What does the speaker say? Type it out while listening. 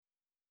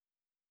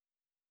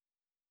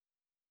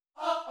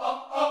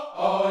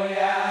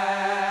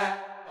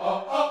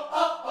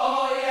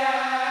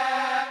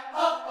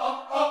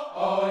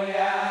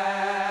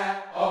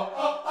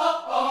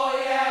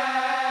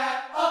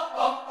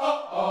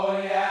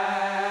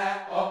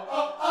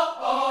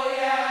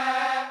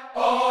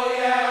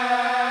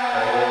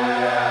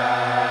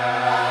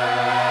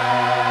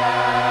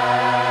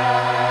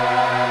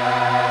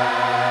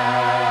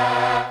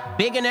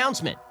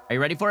announcement. Are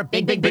you ready for it?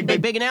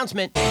 Big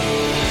announcement.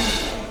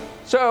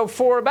 So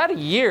for about a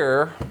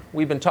year,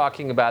 we've been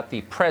talking about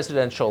the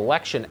presidential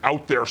election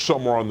out there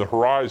somewhere on the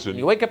horizon.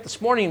 You wake up this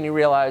morning and you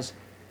realize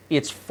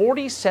it's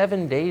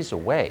 47 days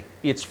away.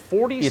 It's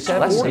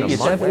 47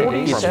 days from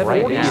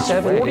right now.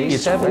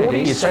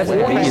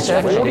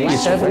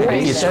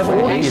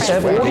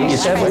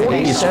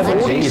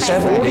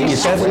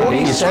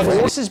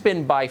 This has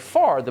been by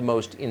far the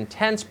most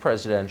intense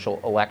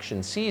presidential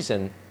election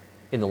season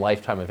in the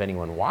lifetime of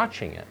anyone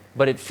watching it.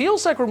 But it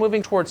feels like we're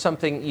moving towards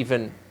something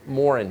even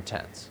more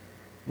intense.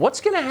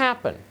 What's going to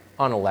happen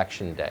on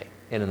Election Day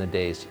and in the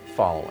days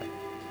following?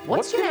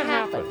 What's going to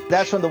happen?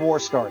 That's when the war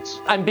starts.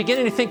 I'm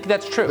beginning to think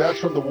that's true.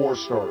 That's when the war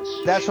starts.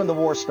 That's when the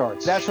war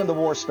starts. That's when the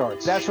war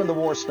starts. That's when the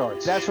war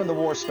starts. That's when the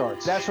war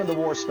starts. That's when the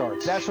war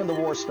starts. That's when the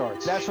war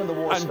starts. That's when the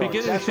war starts. I'm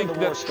beginning to think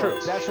that's true.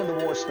 That's when the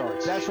war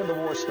starts. That's when the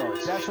war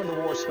starts. That's when the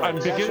war starts. I'm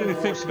beginning to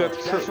think that's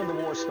true. That's when the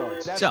war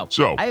starts.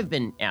 So, I have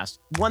been asked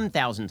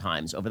 1,000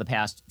 times over the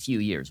past few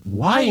years,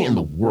 why in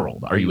the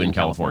world are you in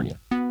California?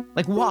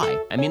 Like, why?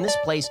 I mean, this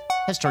place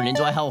has turned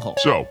into a hellhole.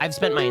 So, I've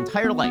spent my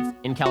entire life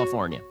in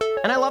California,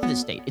 and I love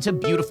this state. It's a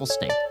beautiful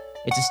state.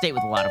 It's a state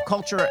with a lot of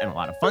culture and a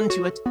lot of fun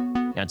to it. You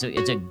know, it's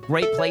a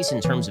great place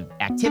in terms of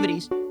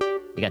activities.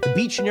 You got the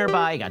beach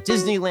nearby, you got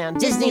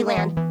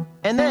Disneyland.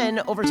 And then,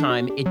 over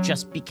time, it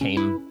just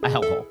became a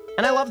hellhole.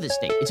 And I love this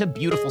state. It's a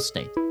beautiful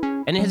state.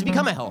 And it has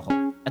become a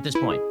hellhole at this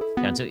point.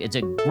 You know, it's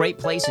a great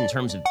place in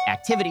terms of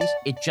activities.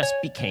 It just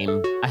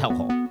became a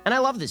hellhole. And I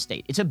love this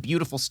state. It's a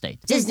beautiful state.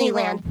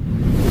 Disneyland.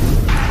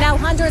 Now,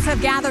 hundreds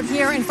have gathered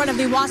here in front of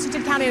the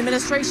Washington County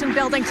Administration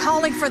Building,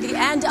 calling for the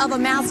end of a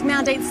mask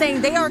mandate, saying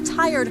they are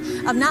tired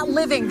of not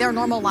living their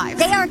normal lives.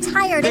 They are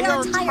tired. They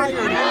are tired. No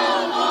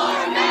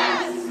more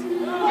masks!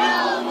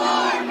 No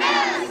more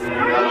masks! No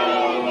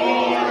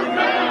more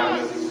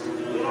masks!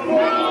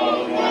 No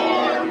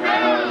more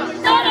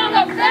masks! Not on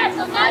the backs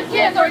of my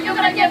kids, or you're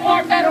gonna get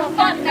more federal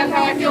funding. That's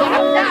how I feel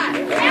about that.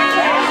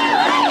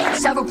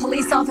 Several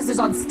police officers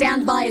on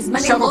standby as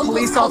many Several locals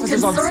police call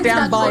officers on concerns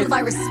standby.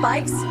 about coronavirus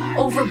spikes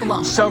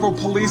overblown. Several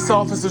police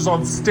officers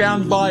on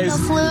standby. The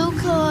flu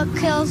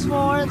kills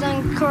more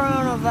than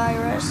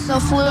coronavirus. The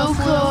flu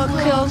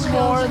kills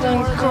more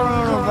than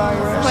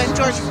coronavirus. When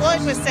George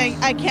Floyd was saying,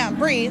 I can't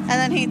breathe, and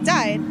then he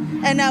died,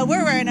 and now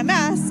we're wearing a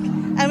mask,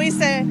 and we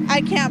say, I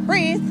can't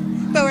breathe,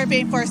 but we're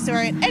being forced to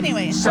wear it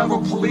anyway.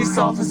 Several police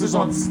officers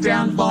on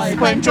standby.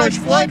 When George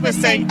Floyd was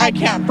saying, I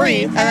can't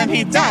breathe, and then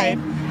he died,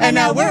 and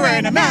now we're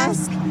wearing a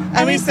mask,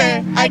 and we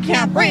say, I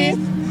can't breathe,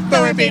 but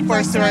we're being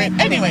forced to wear it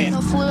anyway.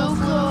 The flu kills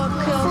more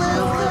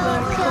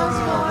than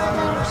coronavirus.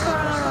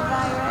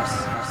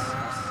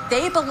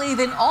 They believe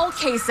in all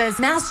cases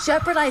masks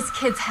jeopardize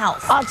kids'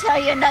 health. I'll tell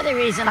you another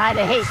reason I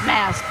hate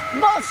masks.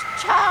 Most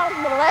child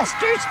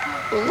molesters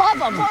love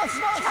them. Most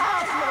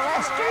child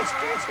molesters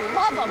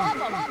love them.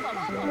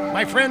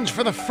 My friends,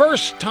 for the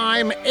first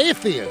time,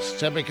 atheists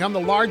have become the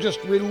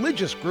largest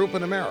religious group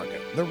in America.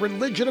 The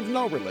religion of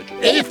no religion.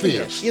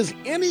 Atheists. Is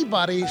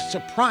anybody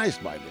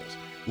surprised by this?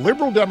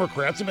 Liberal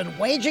Democrats have been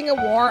waging a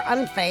war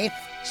on faith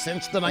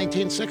since the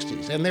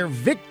 1960s, and their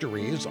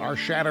victories are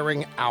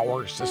shattering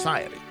our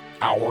society.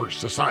 Our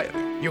society.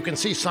 You can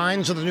see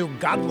signs of the new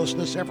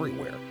godlessness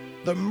everywhere.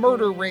 The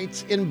murder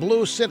rates in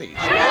blue cities.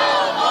 No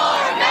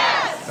more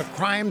masks! The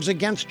crimes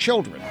against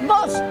children.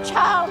 Most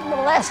child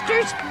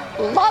molesters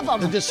love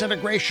them. The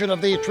disintegration of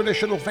the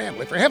traditional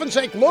family. For heaven's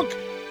sake, look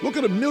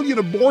at 1 million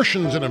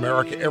abortions in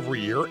America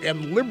every year,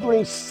 and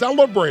liberals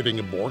celebrating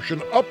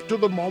abortion up to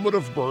the moment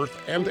of birth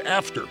and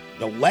after.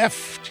 The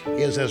left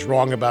is as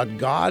wrong about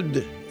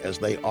God as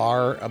they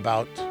are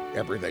about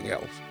everything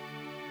else.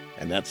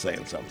 And that's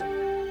saying something.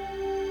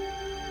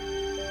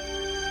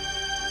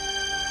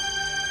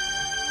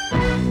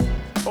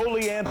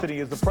 Ole Anthony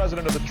is the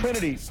president of the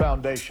Trinity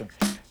Foundation.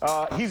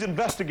 He's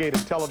investigated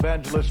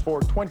televangelists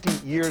for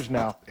 20 years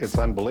now. It's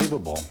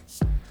unbelievable.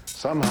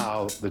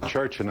 Somehow the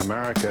church in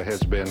America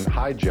has been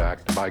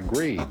hijacked by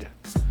greed.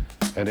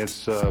 And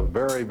it's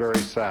very, very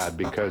sad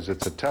because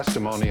it's a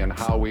testimony on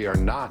how we are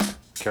not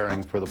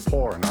caring for the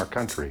poor in our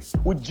country.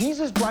 Would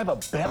Jesus drive a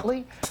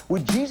Bentley?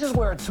 Would Jesus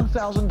wear a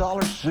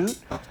 $2,000 suit?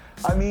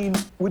 I mean,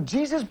 would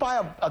Jesus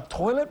buy a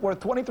toilet worth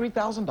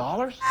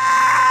 $23,000?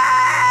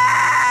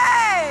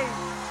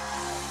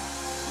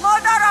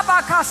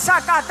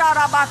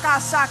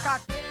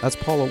 That's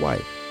Paula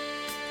White,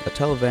 a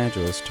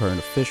televangelist turned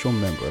official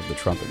member of the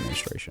Trump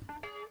administration.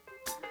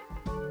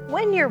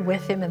 When you're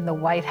with him in the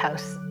White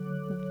House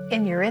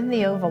and you're in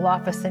the Oval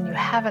Office and you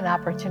have an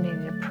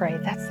opportunity to pray,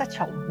 that's such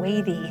a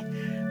weighty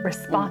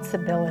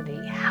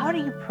responsibility. How do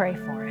you pray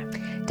for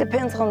him?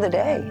 Depends on the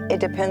day. It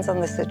depends on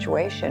the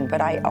situation.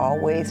 But I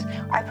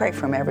pray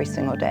for him every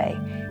single day.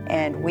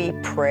 And we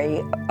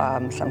pray,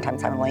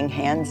 sometimes I'm laying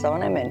hands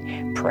on him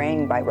and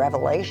praying by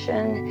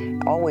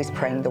revelation, always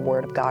praying the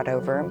word of God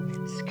over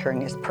him, securing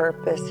his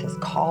purpose, his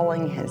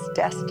calling, his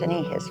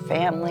destiny, his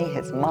family,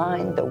 his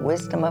mind, the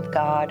wisdom of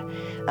God.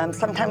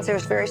 Sometimes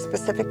there's very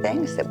specific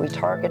things that we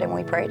target and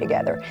we pray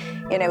together.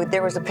 You know,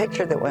 there was a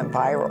picture that went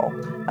viral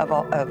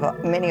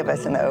of many of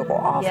us in the Oval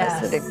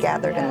Office that had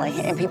gathered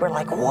and people were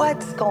like,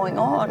 what's going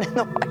on in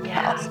the White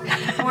House?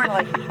 And we're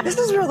like, this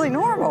is really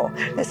normal.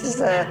 This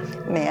is a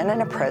man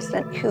and a president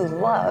who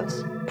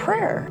loves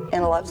prayer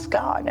and loves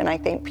God. And I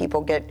think people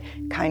get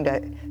kind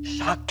of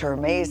shocked or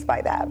amazed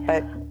by that.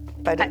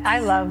 But I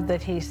love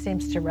that he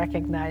seems to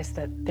recognize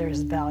that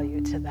there's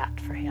value to that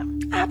for him.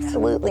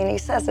 Absolutely, and he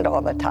says it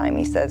all the time.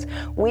 He says,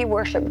 we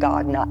worship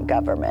God, not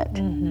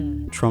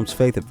government. Trump's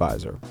faith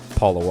advisor,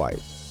 Paula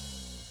White.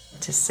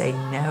 To say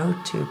no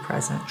to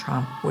President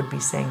Trump would be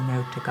saying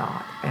no to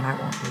God, and I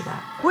won't do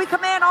that. We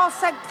command all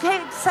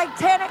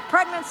satanic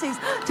pregnancies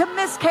to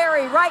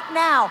miscarry right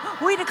now.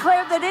 We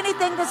declare that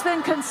anything that's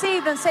been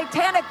conceived in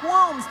satanic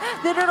wombs,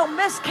 that it'll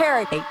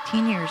miscarry.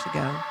 18 years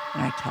ago,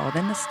 when I told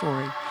him the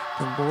story,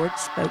 the Lord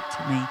spoke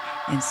to me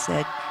and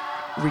said,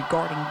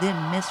 regarding then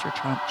Mr.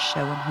 Trump,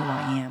 show him who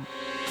I am.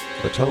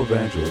 A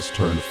televangelist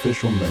turned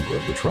official member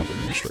of the Trump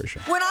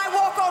administration. When I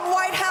walk on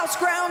White House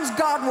grounds,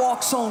 God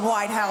walks on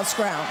White House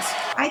grounds.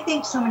 I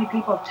think so many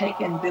people have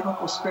taken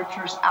biblical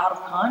scriptures out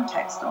of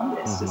context on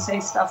this to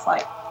say stuff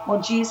like,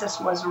 well, Jesus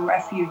was a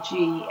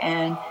refugee,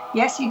 and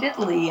yes, he did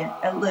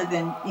live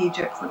in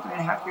Egypt for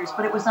 3.5 years,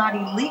 but it was not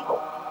illegal.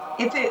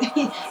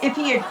 If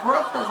he had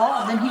broke the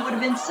law, then he would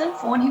have been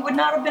sinful, and he would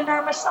not have been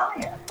our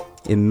Messiah.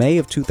 In May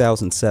of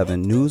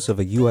 2007, news of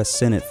a U.S.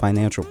 Senate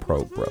financial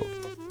probe broke.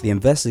 The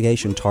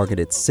investigation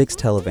targeted 6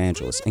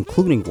 televangelists,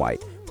 including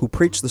White, who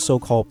preached the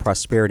so-called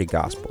prosperity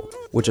gospel,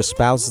 which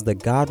espouses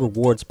that God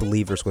rewards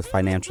believers with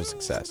financial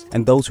success,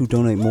 and those who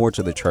donate more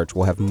to the church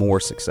will have more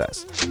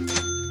success.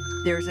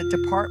 There's a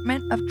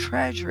Department of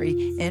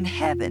Treasury in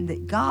heaven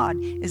that God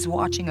is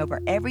watching over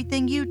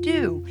everything you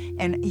do,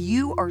 and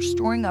you are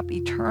storing up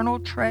eternal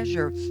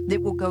treasure that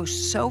will go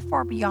so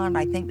far beyond,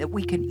 I think, that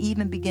we can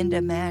even begin to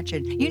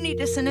imagine. You need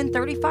to send in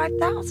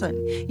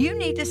 $35,000. You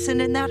need to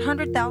send in that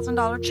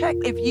 $100,000 check.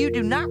 If you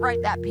do not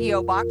write that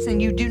P.O. box and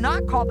you do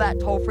not call that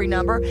toll-free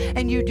number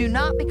and you do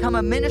not become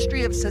a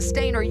ministry of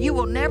sustainer, you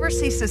will never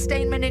see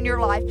sustainment in your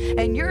life,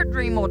 and your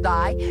dream will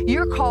die,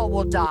 your call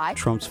will die.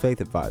 Trump's faith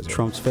advisor,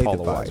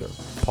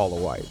 Paula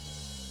White.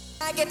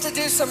 I get to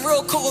do some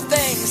real cool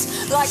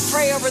things, like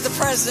pray over the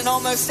president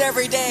almost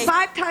every day.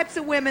 5 types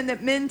of women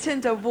that men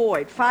tend to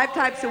avoid. 5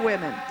 types of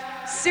women.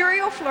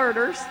 Serial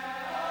flirters,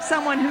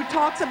 someone who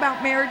talks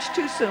about marriage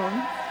too soon,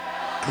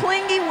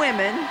 clingy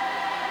women,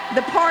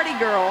 the party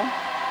girl,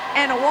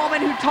 and a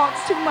woman who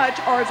talks too much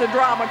or is a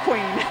drama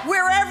queen.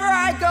 Wherever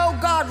I go,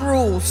 God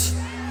rules.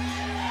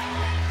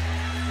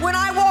 When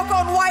I walk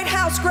on White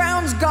House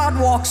grounds, God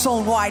walks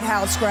on White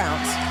House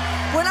grounds.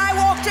 When I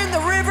walked in the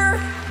river,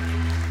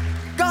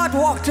 God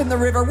walked in the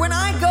river. When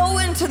I go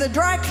into the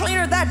dry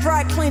cleaner, that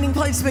dry cleaning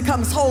place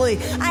becomes holy.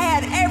 I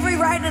had every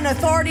right and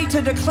authority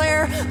to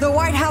declare the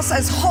White House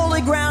as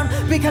holy ground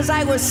because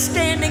I was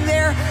standing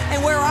there,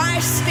 and where I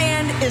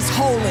stand is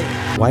holy.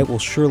 White will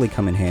surely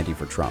come in handy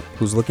for Trump,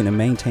 who's looking to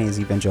maintain his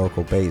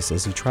evangelical base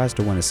as he tries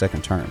to win a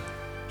second term.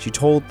 She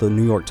told the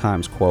New York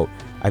Times, quote,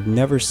 "I've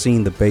never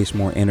seen the base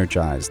more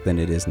energized than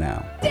it is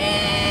now."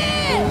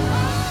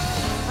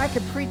 I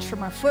could preach from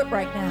my foot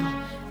right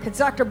now, because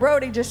Dr.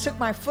 Brody just took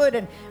my foot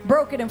and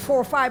broke it in 4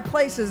 or 5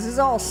 places. It's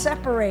all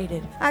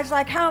separated. I was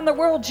like, how in the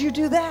world did you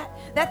do that?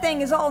 That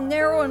thing is all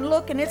narrow and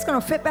look, and it's going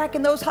to fit back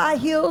in those high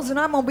heels, and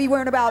I'm going to be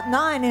wearing about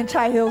 9-inch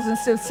high heels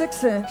instead of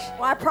 6-inch.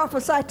 Well, I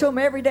prophesy to him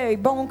every day,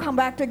 bone come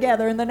back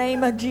together in the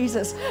name of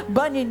Jesus.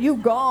 Bunion, you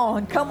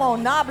gone. Come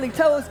on, knobbly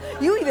toes.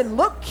 You even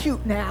look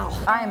cute now.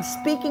 I am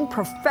speaking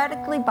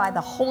prophetically by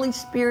the Holy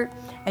Spirit,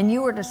 and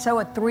you are to sow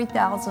a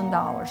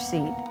 $3,000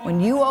 seed.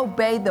 When you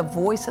obey the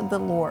voice of the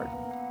Lord,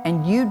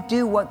 and you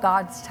do what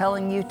God's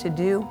telling you to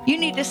do, you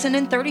need to send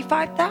in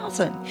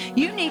 $35,000.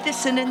 You need to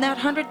send in that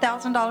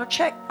 $100,000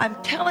 check. I'm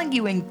telling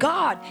you, and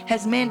God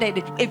has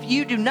mandated, if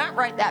you do not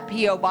write that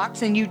P.O.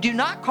 box and you do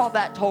not call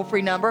that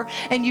toll-free number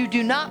and you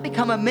do not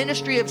become a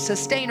ministry of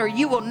sustainer,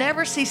 you will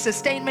never see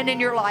sustainment in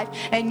your life,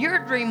 and your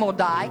dream will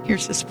die.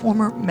 Here's this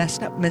former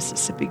messed up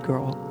Mississippi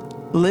girl,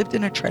 lived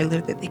in a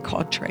trailer that they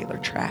called trailer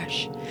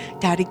trash.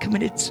 Daddy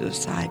committed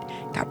suicide,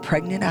 got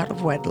pregnant out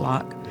of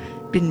wedlock,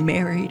 been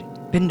married,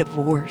 been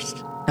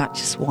divorced, not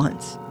just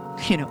once,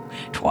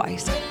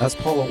 twice. That's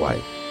Paula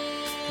White,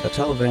 a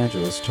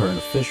televangelist turned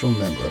official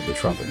member of the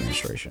Trump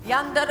administration.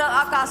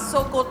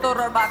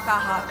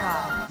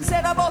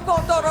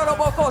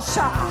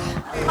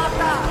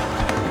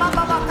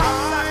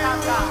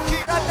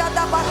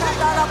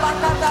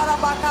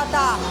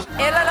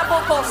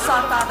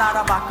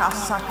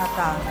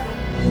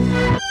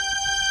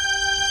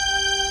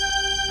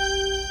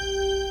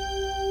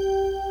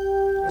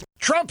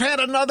 Trump had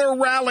another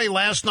rally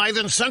last night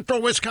in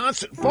central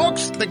Wisconsin.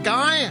 Folks, the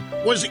guy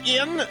was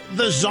in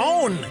the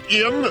zone.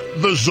 In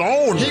the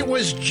zone. He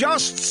was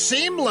just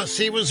seamless.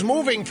 He was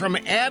moving from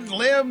ad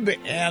lib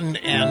and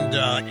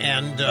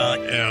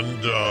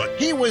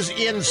he was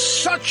in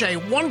such a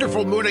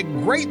wonderful mood, a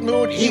great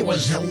mood. He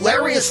was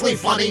hilariously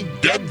funny.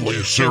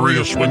 Deadly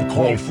serious when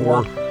called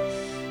for.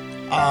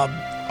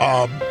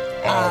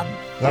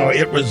 No,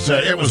 it was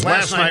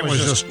last night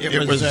was just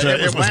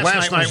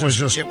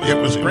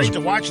great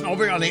to watch. And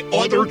over on the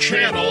other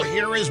channel,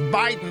 here is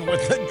Biden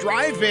with the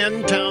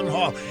drive-in town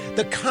hall.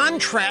 The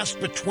contrast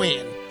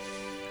between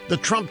the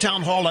Trump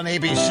town hall on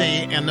ABC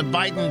and the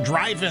Biden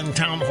drive-in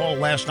town hall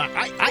last night,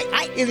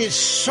 it is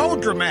so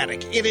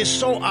dramatic. It is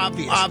so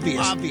obvious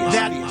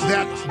that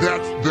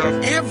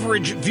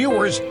average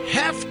viewers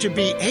have to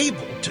be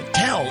able to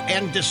tell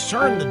and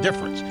discern the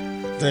difference.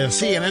 The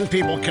CNN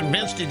people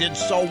convinced he did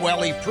so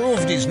well, he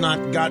proved he's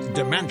not got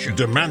dementia.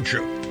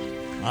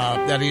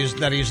 That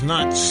he's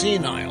not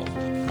senile.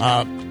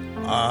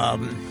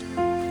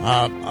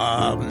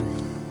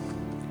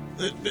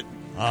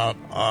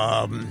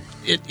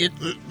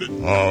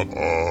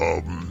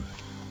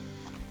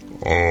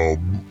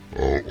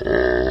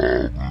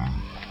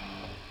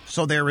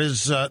 So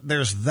there's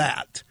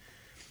that.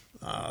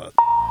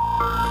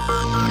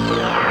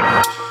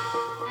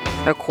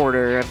 A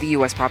quarter of the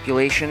U.S.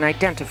 population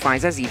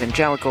identifies as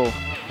evangelical,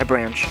 a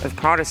branch of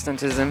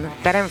Protestantism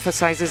that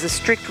emphasizes a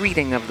strict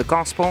reading of the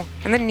gospel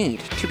and the need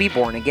to be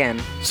born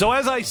again. So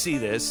as I see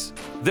this,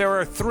 there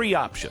are three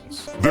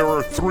options.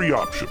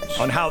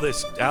 On how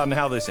this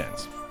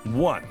ends.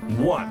 One,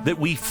 that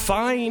we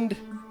find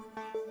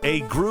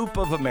a group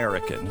of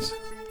Americans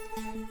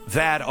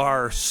that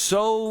are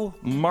so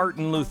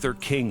Martin Luther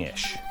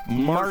King-ish,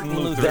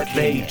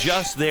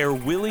 they're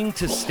willing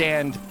to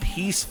stand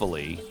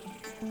peacefully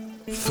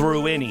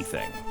through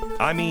anything.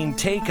 I mean,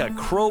 take a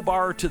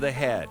crowbar to the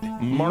head.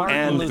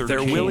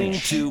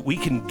 We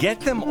can get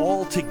them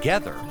all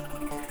together,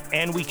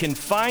 and we can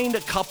find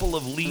a couple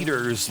of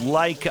leaders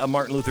like a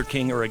Martin Luther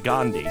King or a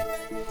Gandhi,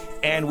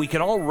 and we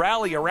can all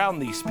rally around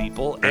these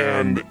people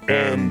and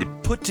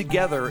put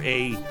together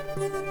a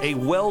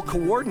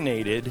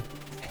well-coordinated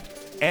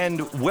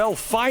and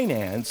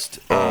well-financed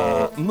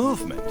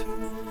movement.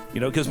 You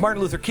know, because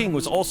Martin Luther King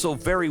was also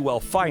very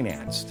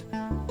well-financed.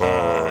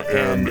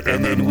 And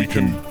then we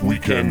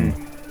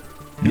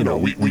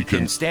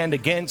can stand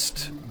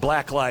against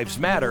Black Lives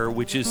Matter,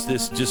 which is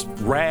this just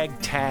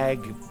ragtag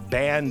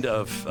band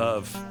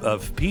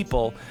of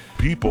people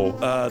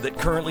that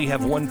currently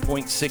have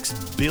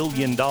 $1.6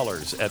 billion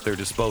at their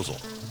disposal.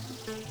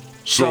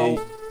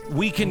 So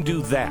we can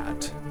do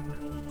that,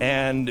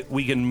 and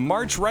we can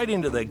march right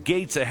into the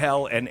gates of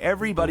hell, and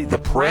everybody, the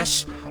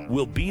press,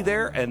 will be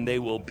there, and they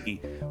will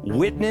be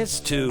witness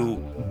to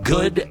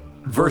good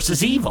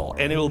versus evil,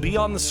 and it will be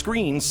on the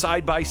screen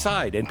side by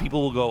side, and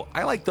people will go,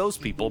 I like those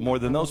people more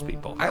than those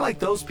people. I like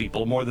those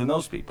people more than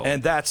those people.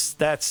 And that's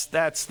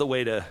the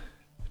way to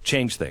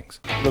change things.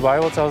 The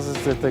Bible tells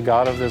us that the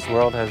God of this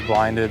world has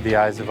blinded the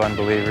eyes of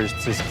unbelievers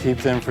to keep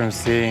them from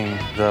seeing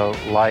the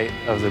light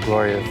of the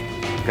glory of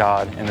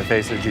God in the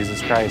face of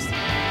Jesus Christ.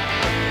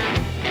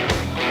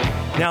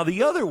 Now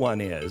the other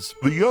one is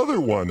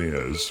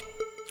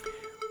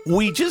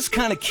we just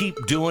kind of keep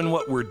doing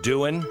what we're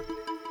doing,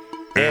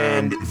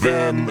 and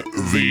then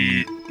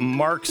the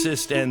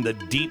Marxist and the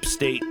deep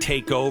state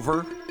take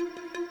over,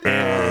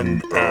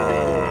 and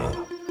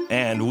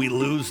we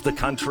lose the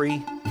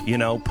country,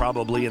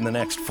 probably in the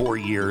next 4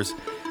 years,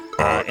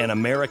 and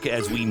America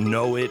as we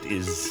know it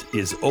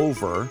is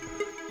over,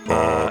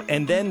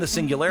 and then the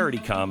singularity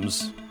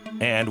comes,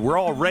 and we're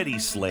already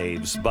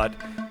slaves, but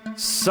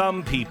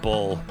some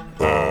people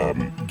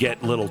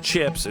get little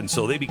chips, and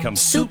so they become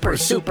super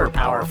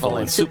powerful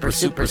and super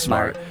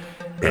smart.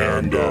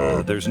 And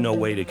there's no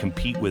way to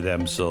compete with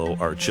them, so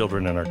our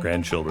children and our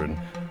grandchildren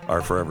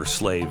are forever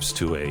slaves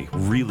to a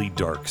really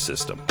dark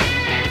system.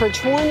 For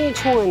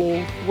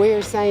 2020,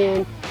 we're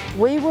saying,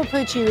 we will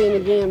put you in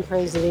again,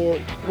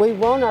 President. We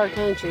want our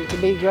country to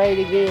be great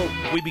again.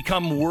 We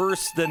become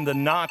worse than the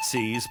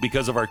Nazis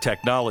because of our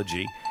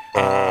technology.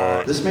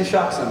 This may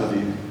shock some of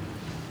you.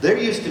 There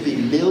used to be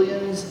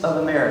millions of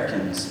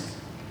Americans,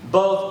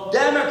 both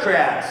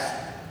Democrats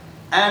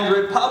and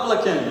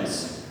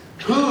Republicans,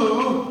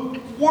 who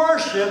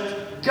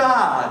worshiped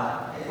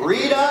God.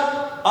 Read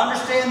up,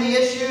 understand the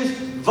issues,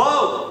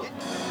 vote.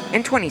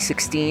 In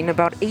 2016,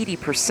 about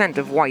 80%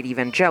 of white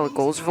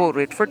evangelicals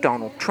voted for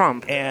Donald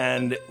Trump.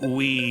 And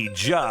we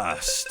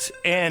just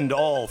end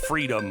all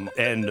freedom,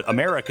 and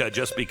America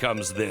just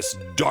becomes this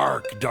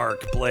dark,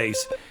 dark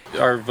place.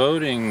 Our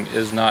voting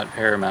is not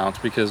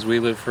paramount because we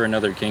live for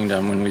another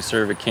kingdom when we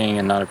serve a king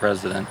and not a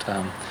president.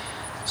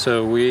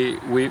 So we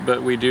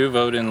do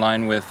vote in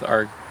line with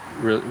our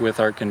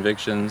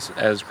convictions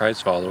as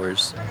Christ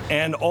followers.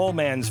 And all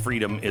man's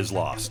freedom is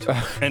lost,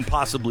 and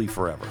possibly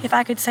forever. If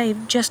I could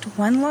save just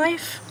one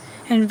life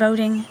in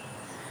voting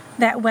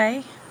that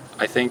way.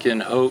 I think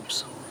in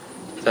hopes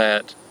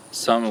that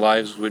some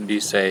lives would be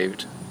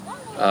saved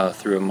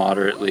through a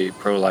moderately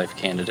pro-life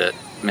candidate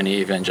many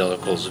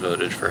evangelicals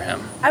voted for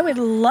him. I would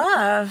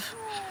love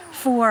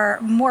for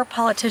more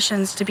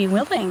politicians to be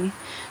willing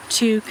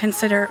to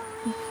consider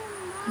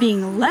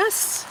being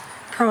less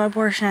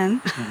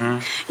pro-abortion.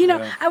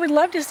 I would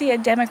love to see a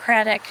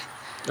Democratic...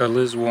 A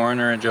Liz Warren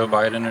or a Joe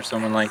Biden or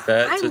someone like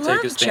that to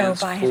take a stance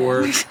Joe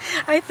Biden.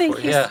 I think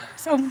he's a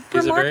he's a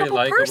very remarkable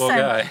likable person.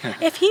 guy.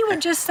 If he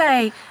would just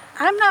say,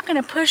 I'm not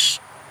going to push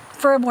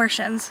for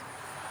abortions,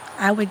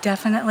 I would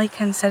definitely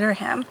consider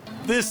him.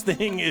 This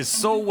thing is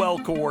so well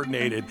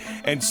coordinated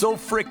and so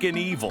frickin'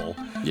 evil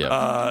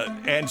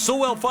and so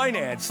well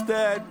financed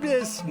that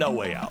there's no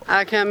way out.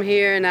 I come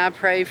here and I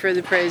pray for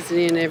the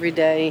president every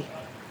day.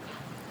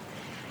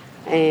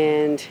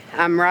 And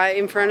I'm right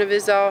in front of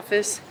his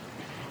office.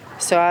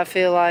 So I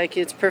feel like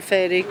it's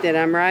prophetic that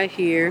I'm right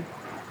here.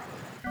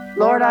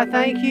 Lord, I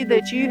thank you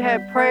that you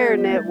have prayer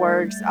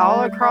networks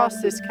all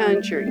across this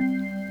country.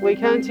 We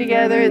come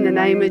together in the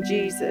name of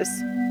Jesus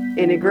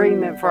in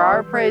agreement for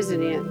our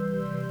president.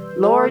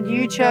 Lord,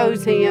 you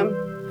chose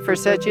him for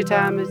such a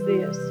time as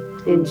this.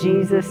 In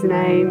Jesus'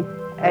 name,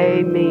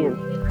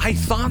 amen. I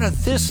thought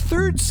of this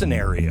third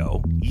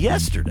scenario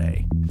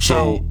yesterday.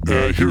 So,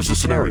 here's the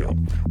scenario.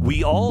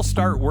 We all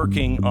start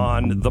working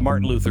on the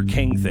Martin Luther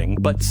King thing,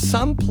 but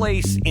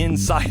someplace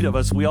inside of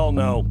us, we all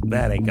know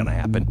that ain't gonna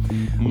happen.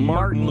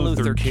 Martin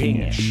Luther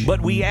King-ish.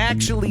 But we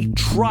actually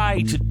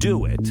try to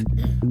do it.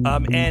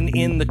 And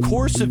in the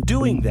course of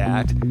doing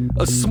that,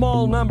 a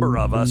small number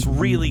of us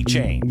really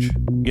change.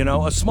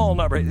 A small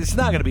number. It's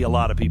not gonna be a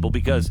lot of people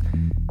because,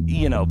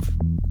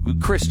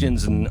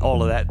 Christians and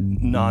all of that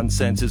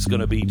nonsense is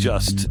going to be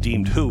just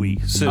deemed hooey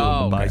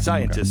soon by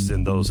scientists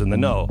and those in the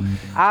know.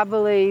 I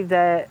believe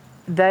that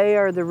they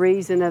are the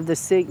reason of the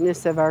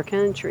sickness of our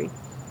country.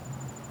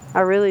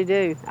 I really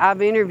do.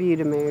 I've interviewed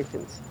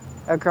Americans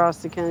across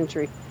the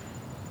country.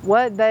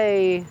 What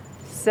they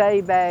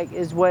say back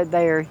is what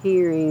they are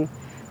hearing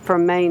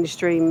from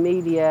mainstream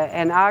media,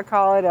 and I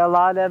call it, a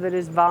lot of it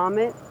is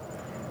vomit,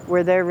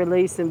 where they're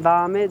releasing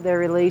vomit, they're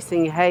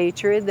releasing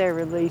hatred, they're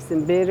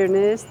releasing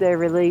bitterness, they're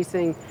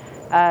releasing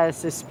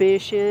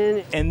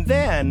suspicion. And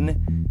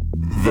then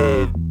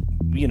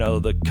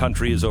the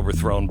country is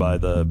overthrown by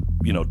the,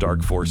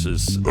 dark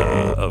forces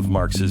of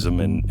Marxism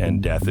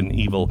and death and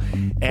evil.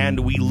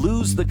 And we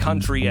lose the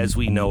country as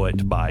we know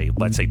it by,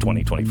 let's say,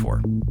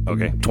 2024.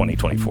 Okay,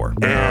 2024.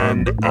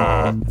 And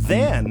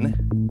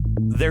then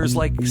there's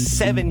like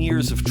 7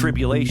 years of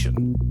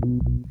tribulation.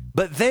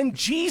 But then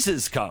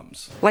Jesus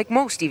comes. Like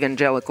most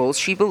evangelicals,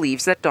 she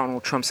believes that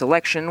Donald Trump's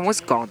election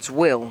was God's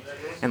will.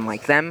 And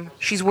like them,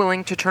 she's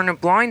willing to turn a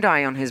blind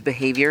eye on his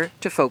behavior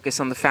to focus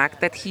on the fact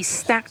that he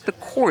stacked the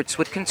courts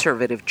with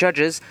conservative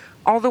judges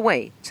all the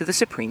way to the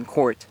Supreme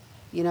Court.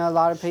 A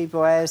lot of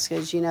people ask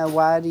us,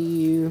 why do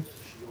you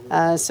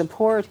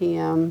support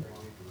him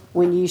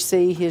when you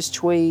see his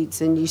tweets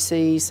and you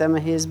see some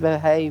of his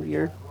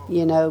behavior,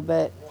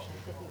 but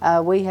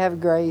we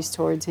have grace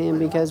towards him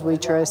because we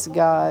trust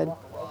God,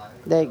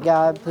 that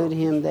God put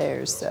him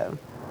there, So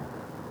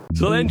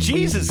then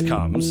Jesus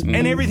comes,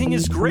 and everything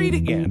is great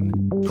again.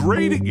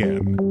 Great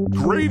again.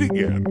 Great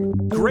again.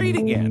 Great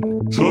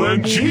again. So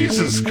then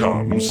Jesus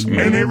comes,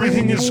 and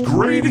everything is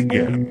great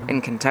again.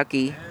 In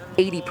Kentucky,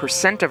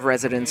 80% of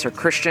residents are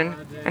Christian,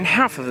 and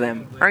half of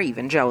them are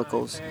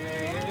evangelicals.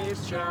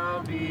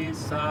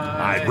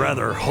 I'd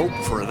rather hope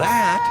for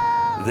that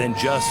than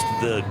just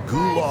the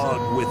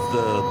gulag with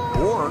the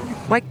Borg.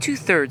 Like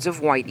 2/3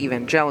 of white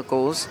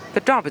evangelicals,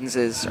 the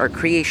Dobbinses are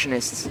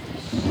creationists.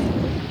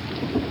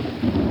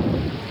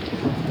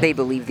 They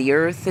believe the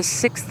earth is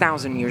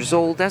 6,000 years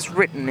old as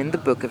written in the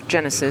book of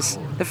Genesis,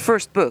 the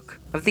first book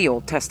of the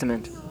Old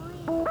Testament.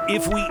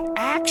 If we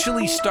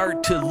actually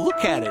start to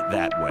look at it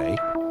that way,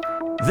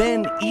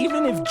 then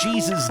even if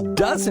Jesus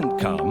doesn't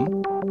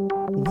come,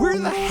 we're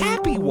the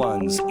happy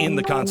ones in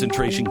the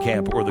concentration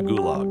camp or the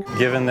gulag.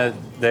 Given that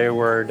there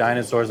were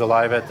dinosaurs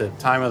alive at the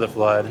time of the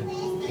flood,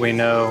 we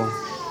know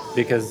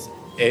because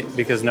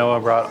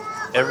Noah brought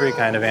every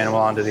kind of animal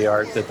onto the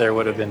ark that there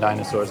would have been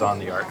dinosaurs on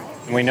the ark.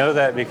 And we know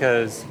that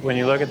because when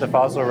you look at the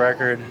fossil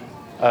record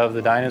of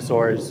the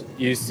dinosaurs,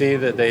 you see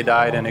that they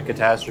died in a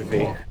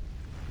catastrophe.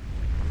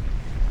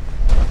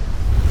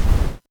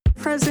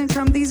 President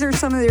Trump, these are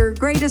some of your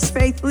greatest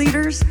faith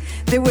leaders.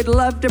 They would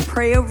love to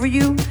pray over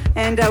you,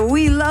 and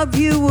we love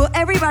you. Will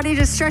everybody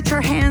just stretch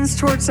our hands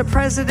towards the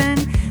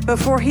president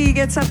before he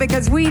gets up,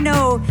 because we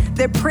know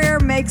that prayer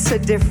makes a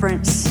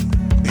difference.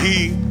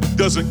 He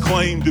doesn't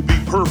claim to be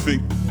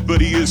perfect, but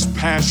he is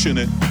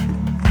passionate.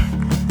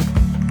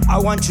 I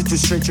want you to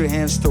stretch your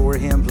hands toward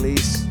him,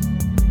 please.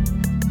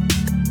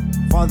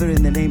 Father,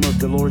 in the name of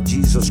the Lord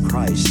Jesus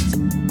Christ,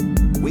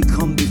 we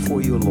come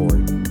before you,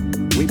 Lord.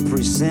 We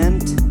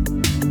present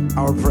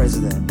our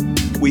president.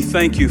 We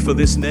thank you for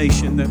this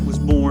nation that was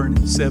born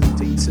in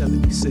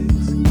 1776.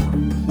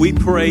 We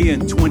pray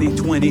in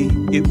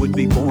 2020 it would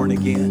be born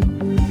again.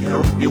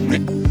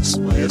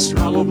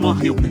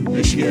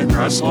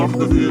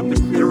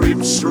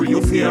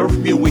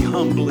 We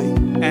humbly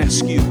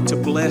ask you to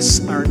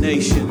bless our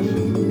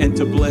nation and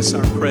to bless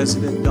our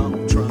President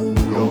Donald Trump.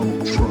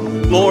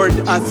 Lord,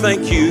 I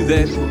thank you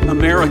that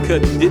America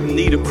didn't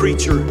need a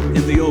preacher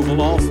in the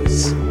Oval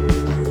Office.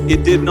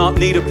 It did not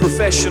need a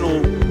professional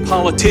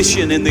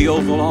politician in the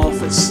Oval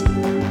Office,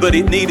 but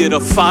it needed a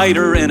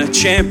fighter and a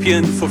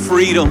champion for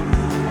freedom.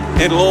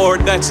 And Lord,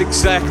 that's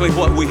exactly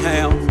what we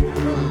have.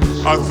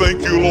 I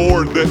thank you,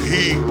 Lord, that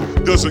he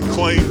doesn't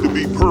claim to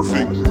be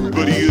perfect,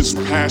 but he is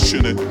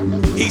passionate.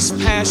 He's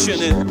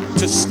passionate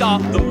to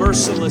stop the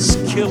merciless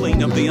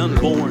killing of the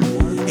unborn.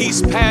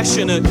 He's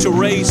passionate to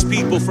raise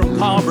people from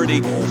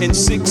poverty, and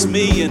 6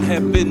 million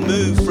have been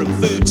moved from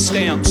food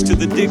stamps to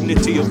the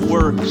dignity of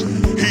work.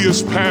 He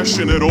is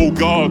passionate, oh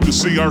God, to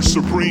see our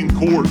Supreme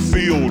Court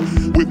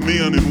filled with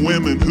men and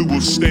women who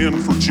will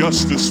stand for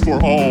justice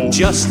for all.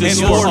 Justice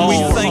and Lord,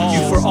 we thank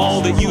you for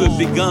all that you have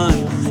begun.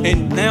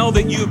 And now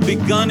that you have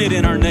begun it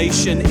in our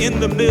nation, in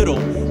the middle,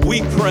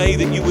 we pray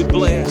that you would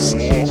bless.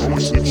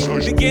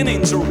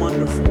 Beginnings are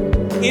wonderful.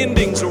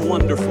 Endings are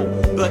wonderful.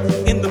 But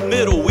in the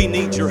middle, we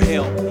need your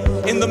help.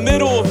 In the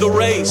middle of the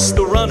race,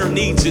 the runner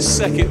needs his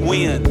second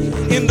wind.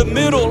 In the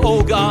middle,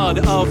 oh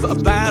God, of a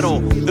battle,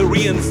 the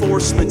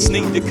reinforcements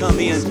need to come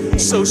in.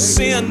 So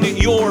send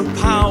your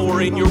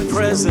power and your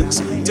presence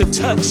to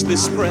touch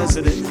this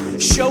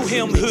president. Show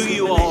him who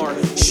you are.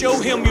 Show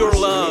him your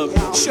love.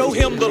 Show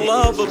him the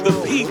love of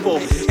the people.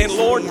 And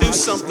Lord, do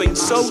something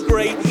so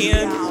great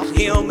in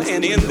him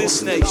and in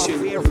this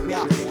nation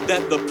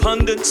that the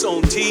pundits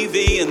on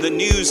TV and the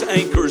news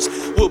anchors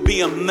will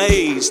be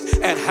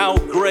amazed at how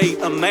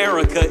great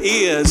America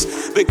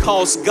is,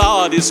 because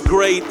God is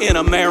great in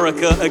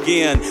America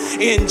again.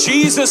 In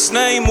Jesus'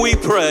 name we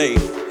pray.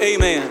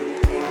 Amen.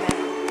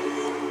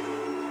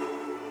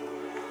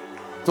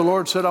 The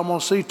Lord said, I'm going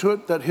to see to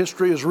it that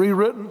history is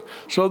rewritten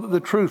so that the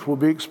truth will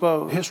be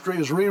exposed. History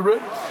is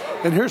rewritten.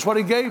 And here's what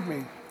he gave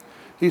me.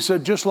 He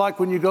said, just like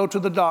when you go to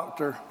the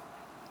doctor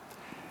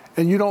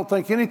and you don't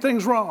think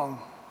anything's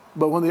wrong,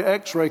 but when the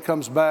x-ray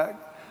comes back,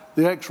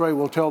 the x-ray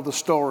will tell the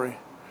story.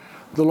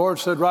 The Lord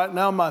said, right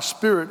now my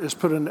spirit is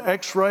putting an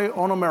x-ray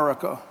on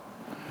America.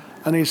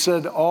 And he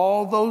said,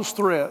 all those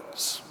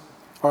threats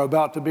are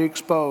about to be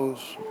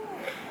exposed.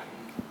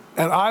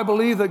 And I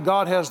believe that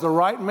God has the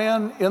right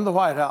man in the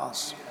White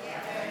House.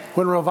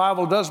 When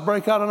revival does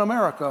break out in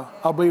America,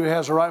 I believe he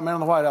has the right man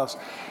in the White House.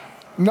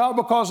 Not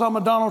because I'm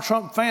a Donald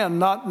Trump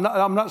fan.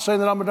 I'm not saying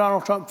that I'm a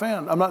Donald Trump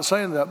fan. I'm not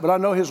saying that. But I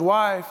know his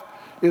wife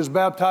is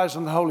baptized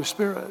in the Holy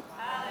Spirit.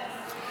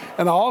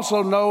 And I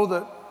also know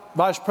that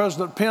Vice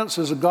President Pence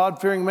is a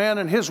God-fearing man,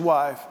 and his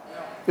wife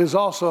is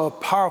also a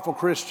powerful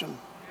Christian.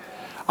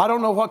 I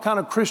don't know what kind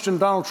of Christian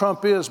Donald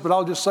Trump is, but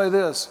I'll just say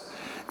this.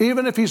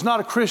 Even if he's not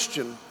a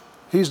Christian,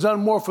 he's done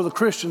more for the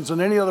Christians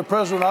than any other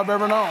president I've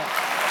ever known.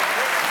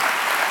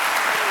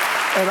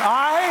 And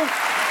I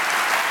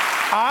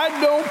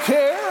don't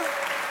care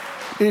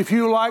if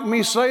you like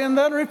me saying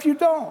that or if you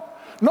don't.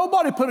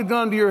 Nobody put a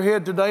gun to your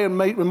head today and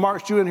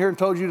marched you in here and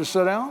told you to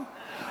sit down.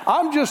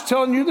 I'm just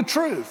telling you the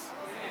truth.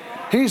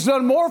 He's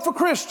done more for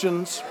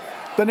Christians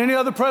than any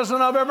other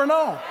president I've ever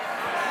known.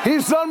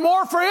 He's done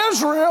more for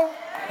Israel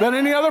than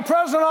any other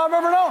president I've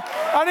ever known.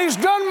 And he's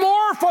done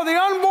more for the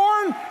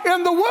unborn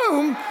in the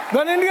womb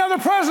than any other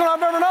president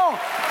I've ever known.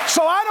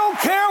 So I don't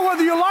care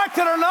whether you like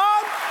it or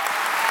not.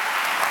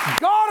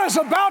 God is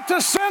about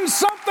to send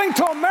something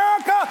to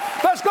America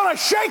that's going to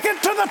shake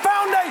it to the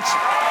foundation.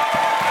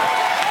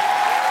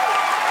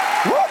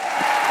 Woo!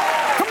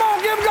 Come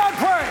on, give God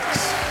praise.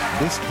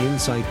 This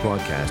Insight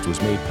broadcast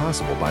was made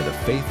possible by the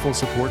faithful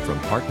support from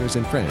partners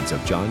and friends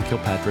of John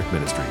Kilpatrick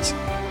Ministries.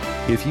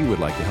 If you would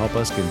like to help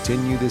us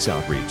continue this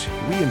outreach,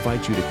 we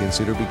invite you to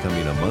consider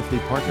becoming a monthly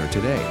partner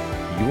today.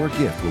 Your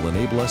gift will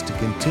enable us to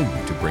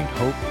continue to bring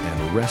hope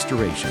and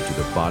restoration to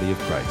the body of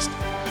Christ.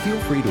 Feel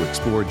free to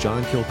explore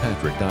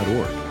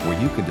johnkilpatrick.org,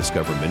 where you can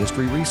discover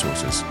ministry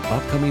resources,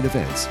 upcoming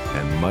events,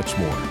 and much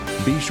more.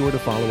 Be sure to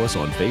follow us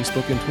on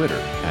Facebook and Twitter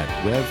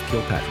at Rev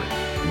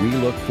Kilpatrick. We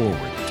look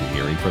forward to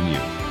hearing from you.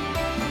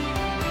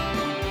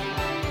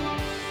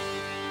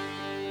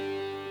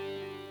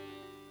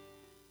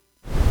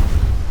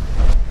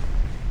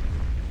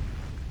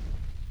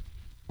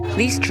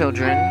 These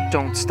children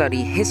don't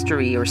study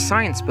history or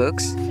science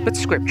books, but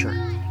scripture.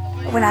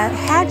 When I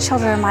had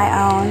children of my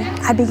own,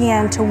 I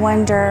began to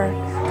wonder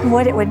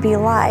what it would be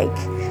like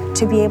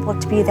to be able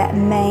to be that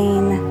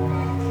main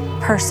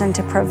person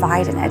to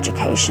provide an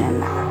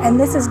education. And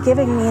this is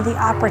giving me the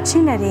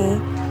opportunity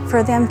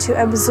for them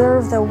to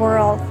observe the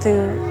world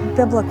through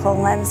biblical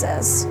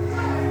lenses.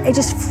 It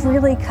just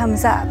freely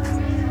comes up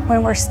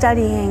when we're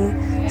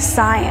studying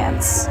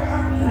science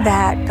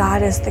that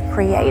God is the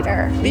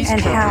creator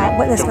and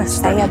what this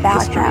must say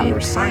about him,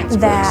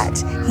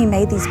 that he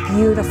made these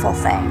beautiful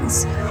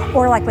things.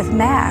 Or like with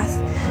math,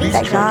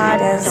 that God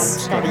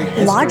is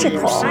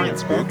logical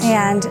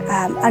and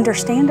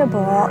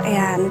understandable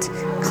and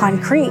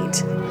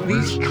concrete.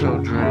 These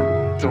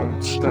children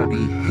don't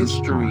study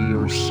history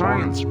or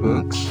science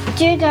books.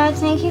 Dear God,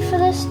 thank you for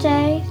this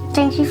day.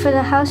 Thank you for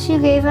the house you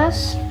gave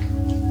us.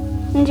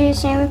 In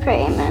Jesus' name we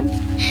pray, amen.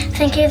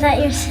 Thank you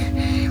that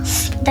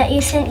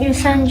you sent your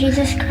son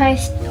Jesus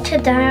Christ to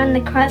die on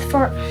the cross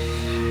for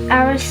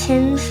our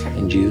sins.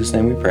 In Jesus'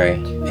 name we pray.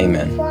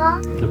 Amen.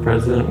 The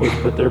president was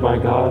put there by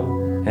God,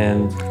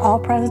 and all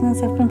presidents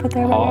have been put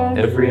there by God.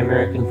 Every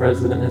American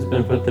president has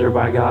been put there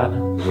by God.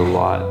 There's a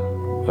lot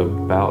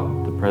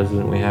about the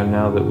president we have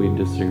now that we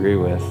disagree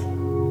with.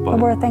 But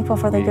we're thankful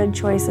for the good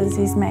choices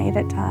he's made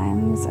at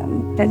times,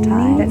 and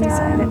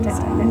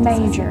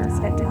major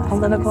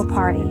political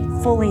party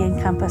fully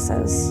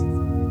encompasses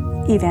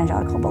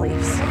evangelical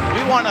beliefs.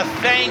 We want to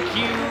thank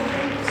you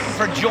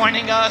for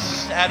joining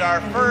us at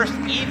our first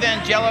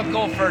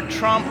Evangelical for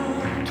Trump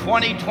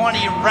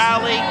 2020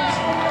 rally.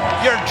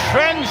 You're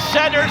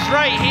trendsetters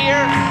right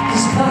here.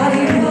 His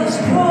body was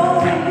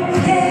broken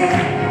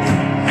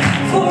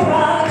for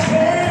our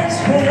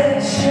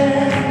transgressions.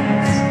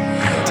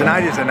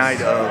 Tonight is a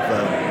night of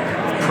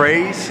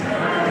praise,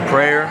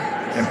 prayer,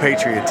 and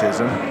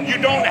patriotism. You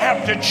don't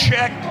have to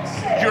check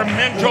your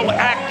mental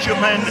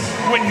acumen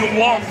when you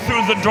walk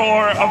through the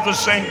door of the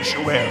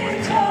sanctuary.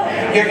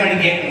 You're going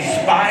to get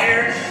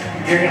inspired.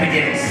 You're going to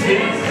get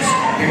enthused.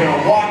 You're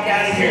going to walk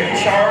out of here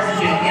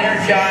charged and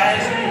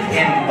energized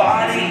in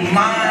body,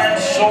 mind,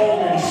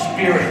 soul, and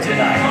spirit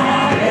tonight.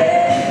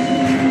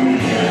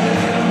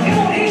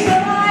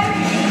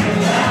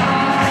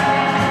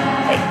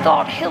 They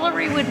thought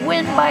Hillary would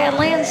win by a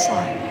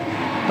landslide,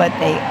 but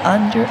they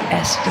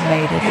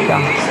underestimated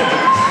God.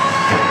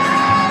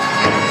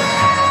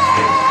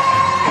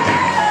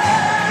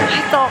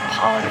 I thought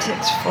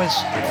politics was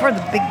for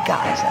the big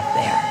guys up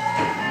there,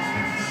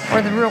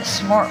 for the real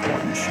smart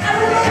ones.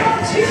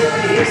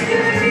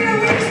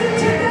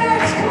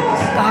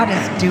 God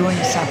is doing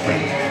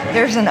something.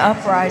 There's an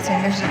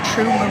uprising, there's a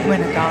true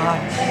movement of God,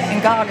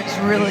 and God is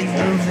really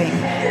moving.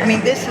 I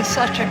mean, this is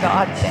such a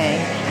God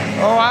thing.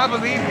 Oh, I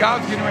believe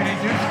God's getting ready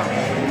to do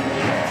something.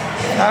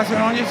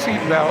 Fasten on your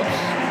seatbelts.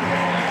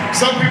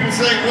 Some people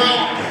say,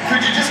 well,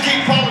 could you just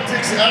keep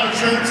politics out of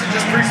church and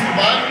just preach the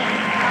Bible?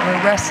 We're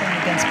wrestling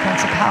against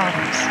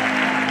principalities,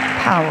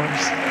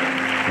 powers,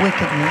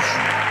 wickedness,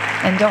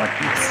 and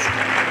darkness.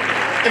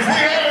 If we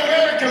had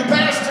American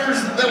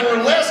pastors that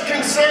were less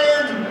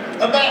concerned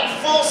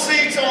about full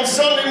seats on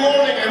Sunday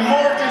morning and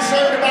more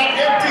concerned about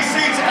empty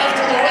seats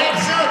after the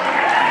rapture,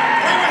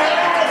 we would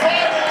have a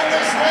revival in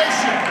this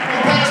nation.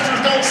 When pastors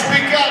don't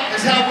speak up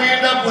is how we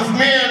end up with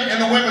men in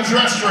the women's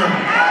restroom.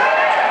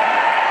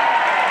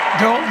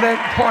 Don't let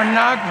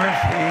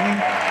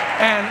pornography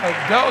and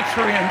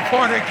adultery and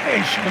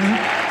fornication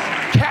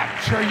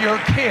capture your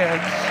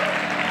kids.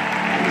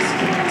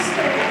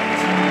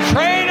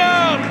 Train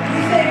them!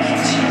 Thank you,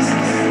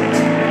 Jesus.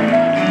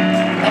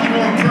 I'm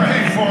going to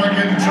pray before I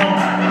get in trouble.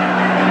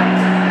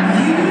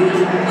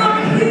 You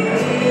are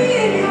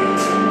here.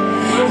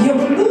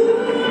 You're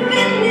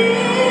moving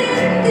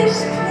in this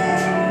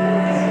place.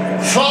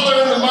 Father,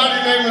 in the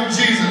mighty name of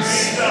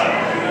Jesus,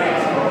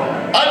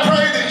 I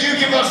pray that you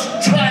give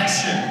us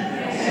traction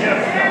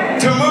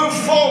to move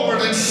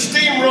forward and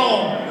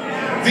steamroll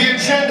the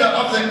agenda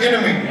of the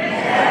enemy.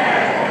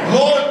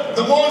 Lord,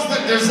 the ones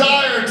that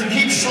desire to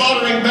keep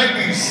slaughtering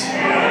babies,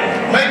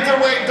 make their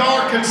way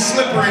dark and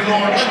slippery,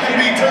 Lord. Let them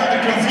be turned to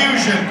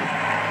confusion.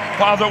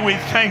 Father, we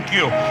thank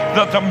you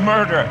that the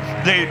murder,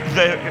 the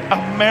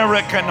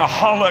American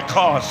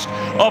Holocaust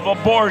of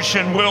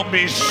abortion will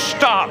be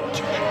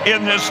stopped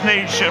in this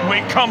nation.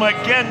 We come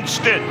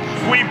against it.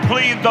 We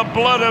plead the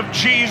blood of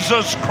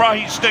Jesus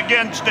Christ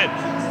against it.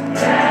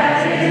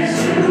 That is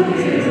who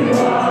you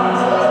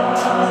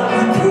are.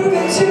 You've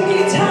proven to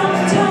me time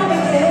and time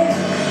again.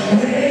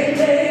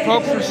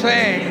 Folks are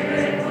saying,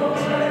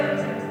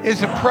 is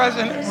the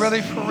president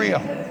really for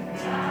real?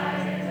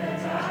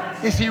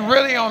 Is he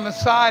really on the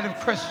side of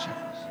Christians?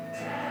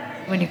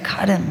 When you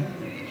cut him,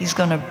 he's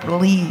going to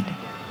bleed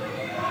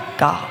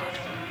God,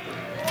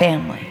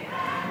 family,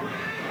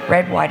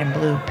 red, white, and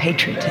blue,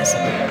 patriotism.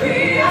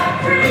 We are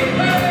free.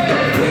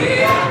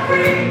 We are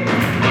free.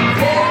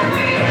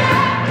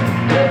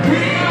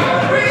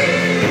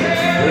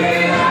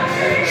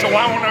 So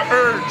I want to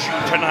urge you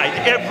tonight,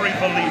 every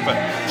believer,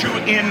 to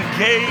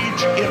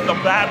engage in the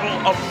battle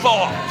of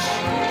thoughts.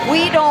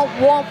 We don't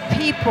want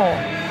people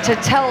to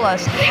tell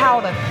us how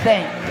to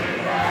think.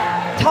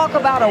 Talk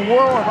about a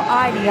war of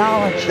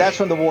ideology. That's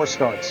when the war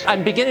starts.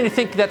 I'm beginning to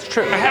think that's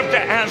true. I have to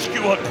ask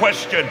you a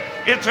question.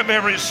 It's a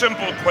very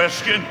simple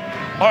question.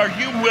 Are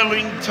you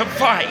willing to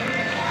fight?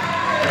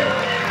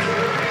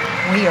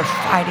 We are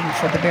fighting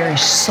for the very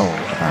soul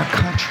of our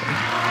country.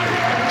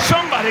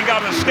 Somebody got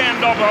to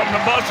stand up on the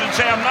bus and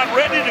say, I'm not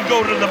ready to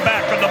go to the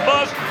back of the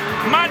bus.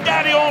 My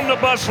daddy on the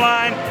bus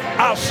line.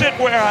 I'll sit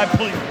where I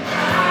please.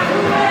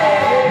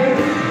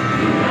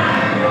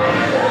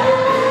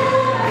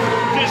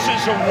 This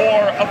is a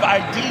war of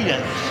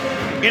ideas.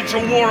 It's a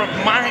war of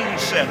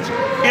mindsets.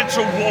 It's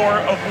a war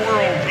of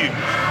worldviews.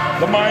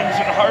 The minds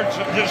and hearts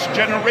of this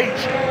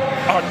generation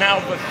are now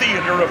the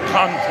theater of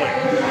conflict.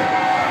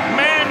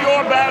 Man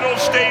your battle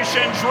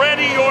stations,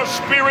 ready your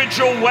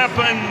spiritual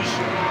weapons.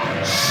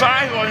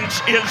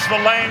 Silence is the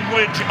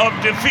language of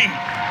defeat.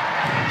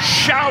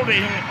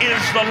 Shouting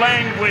is the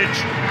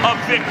language of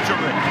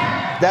victory.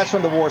 That's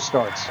when the war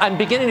starts. I'm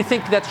beginning to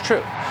think that's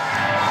true.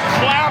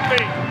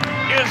 Clapping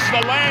is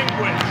the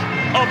language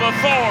of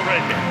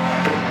authority.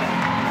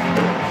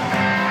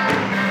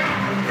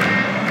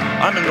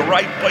 I'm in the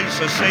right place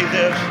to say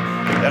this,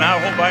 and I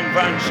hope I can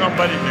find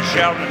somebody to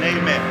shout an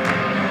amen.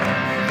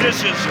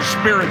 This is a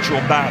spiritual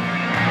battle.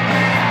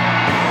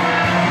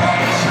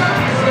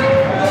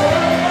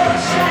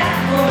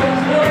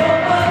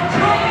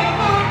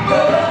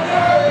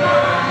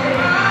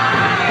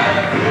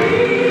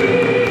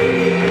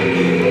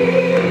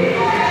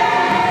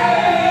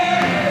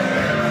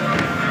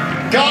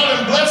 God,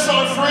 and bless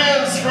our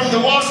friends from the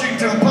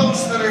Washington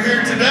Post that are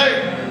here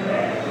today.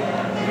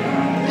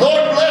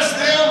 Lord, bless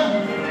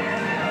them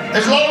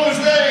as long as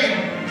they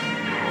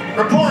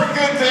report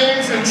good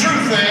things and true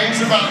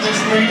things about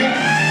this meeting.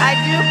 I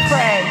do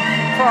pray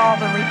for all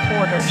the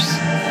reporters,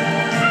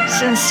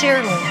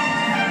 sincerely,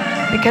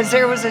 because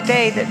there was a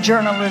day that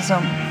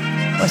journalism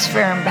was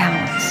fair and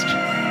balanced.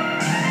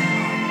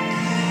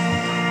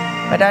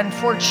 But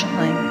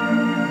unfortunately,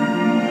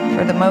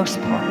 for the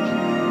most part,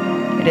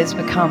 it has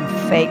become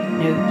fake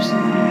news.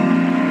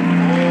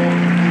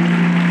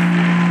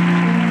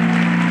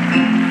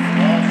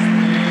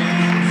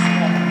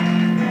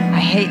 I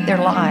hate their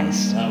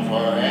lies.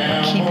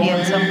 They keep you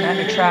in some kind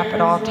of trap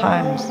at all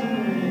times.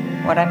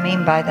 What I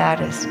mean by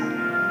that is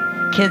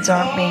kids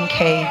aren't being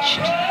caged,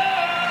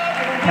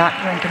 not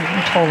drinking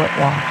from toilet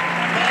water.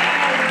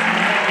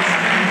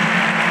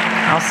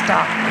 I'll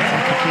stop because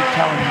I could keep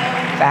telling you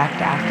fact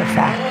after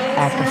fact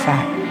after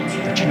fact,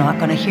 but you're not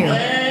going to hear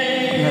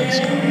from those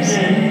guys.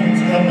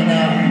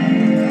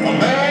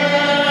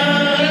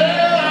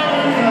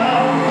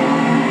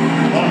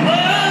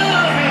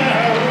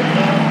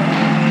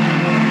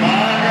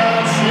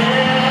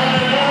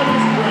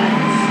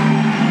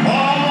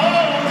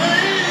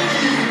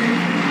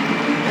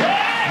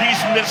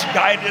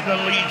 Misguided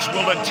elites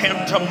will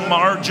attempt to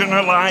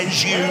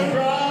marginalize you.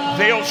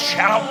 They'll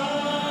shout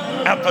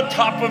at the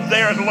top of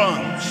their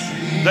lungs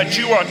that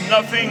you are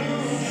nothing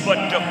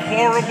but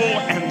deplorable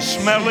and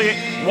smelly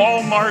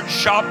Walmart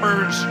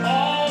shoppers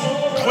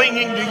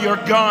clinging to your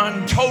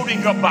gun,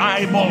 toting a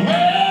Bible.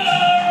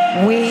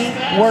 We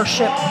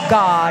worship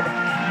God,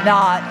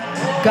 not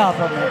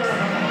government.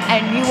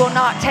 And you will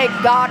not take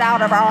God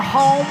out of our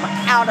home,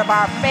 out of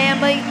our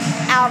family,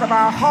 out of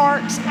our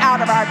hearts,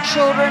 out of our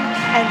children,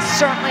 and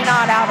certainly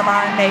not out of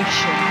our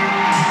nation.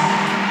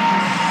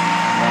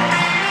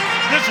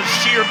 This is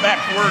sheer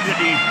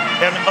backwardity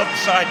and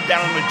upside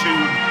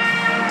downitude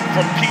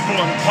from people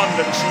and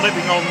pundits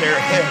living on their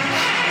heads.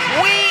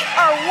 We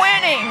are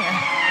winning,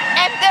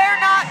 and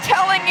they're not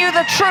telling you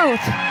the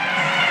truth.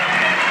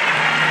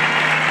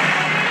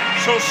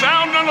 So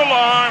sound an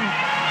alarm.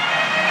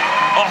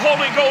 A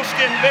Holy Ghost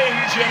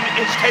invasion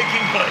is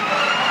taking place.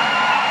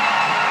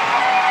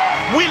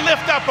 We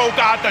lift up, oh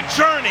God, the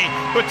journey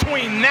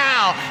between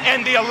now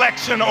and the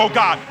election, oh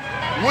God.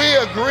 We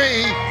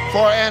agree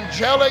for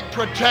angelic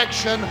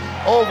protection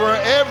over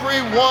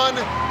everyone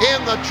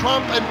in the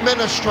Trump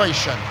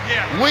administration.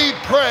 We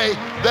pray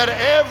that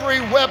every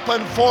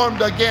weapon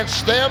formed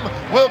against them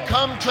will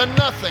come to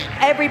nothing.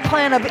 Every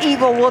plan of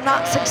evil will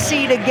not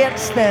succeed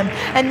against them,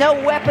 and no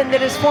weapon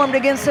that is formed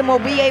against them will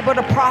be able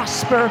to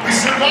prosper. We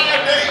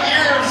survived 8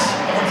 years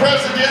of a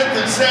president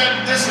that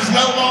said this is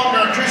no longer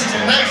a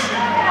Christian nation.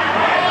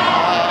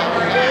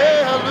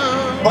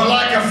 But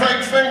like a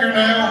fake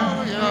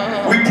fingernail,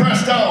 we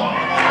pressed on.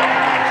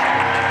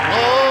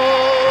 Glory,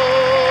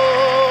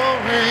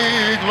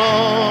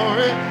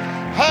 glory,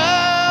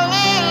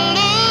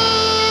 hallelujah.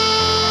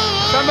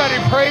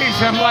 Somebody praise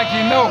him like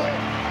you know it.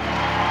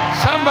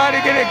 Somebody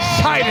get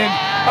excited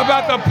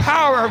about the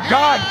power of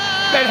God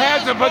that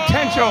has the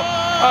potential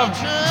of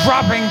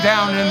dropping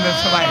down in this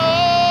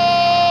land.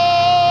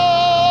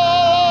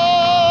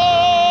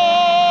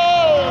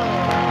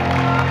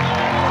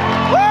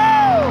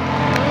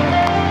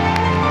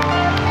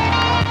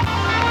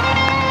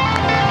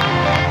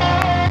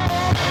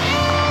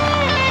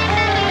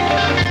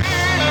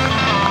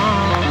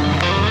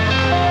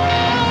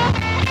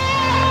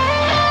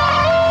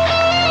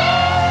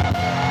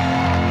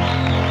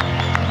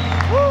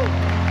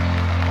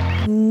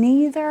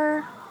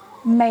 Neither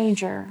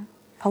major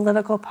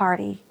political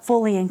party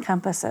fully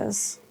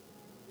encompasses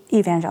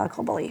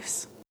evangelical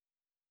beliefs.